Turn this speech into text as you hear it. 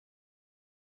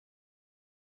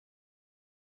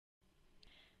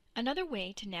Another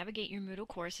way to navigate your Moodle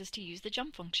course is to use the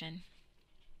jump function.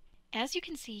 As you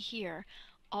can see here,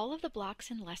 all of the blocks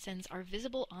and lessons are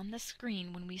visible on the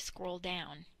screen when we scroll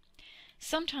down.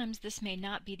 Sometimes this may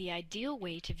not be the ideal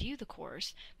way to view the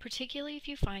course, particularly if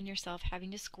you find yourself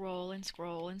having to scroll and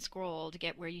scroll and scroll to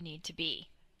get where you need to be.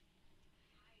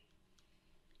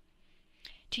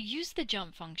 To use the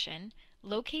jump function,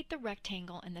 locate the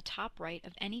rectangle in the top right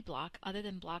of any block other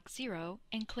than block 0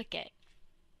 and click it.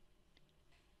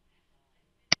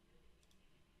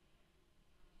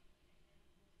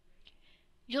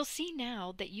 You'll see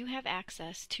now that you have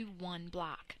access to one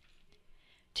block.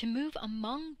 To move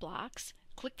among blocks,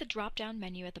 click the drop-down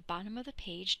menu at the bottom of the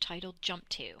page titled Jump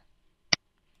To.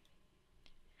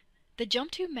 The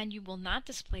Jump To menu will not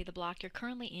display the block you're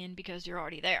currently in because you're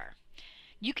already there.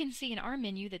 You can see in our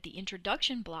menu that the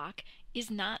Introduction block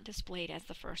is not displayed as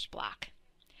the first block.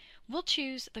 We'll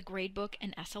choose the Gradebook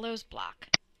and SLOs block.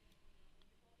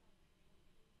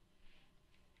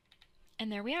 And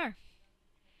there we are.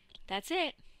 That's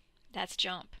it. That's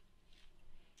Jump.